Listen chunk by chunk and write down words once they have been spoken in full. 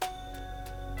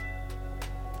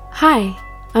Hi,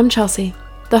 I'm Chelsea,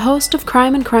 the host of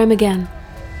Crime and Crime Again.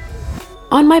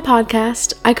 On my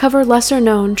podcast, I cover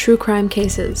lesser-known true crime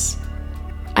cases.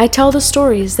 I tell the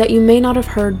stories that you may not have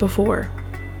heard before.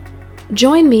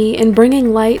 Join me in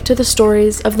bringing light to the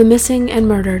stories of the missing and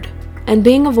murdered, and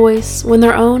being a voice when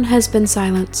their own has been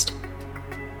silenced.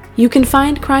 You can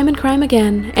find Crime and Crime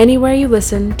Again anywhere you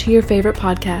listen to your favorite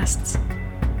podcasts.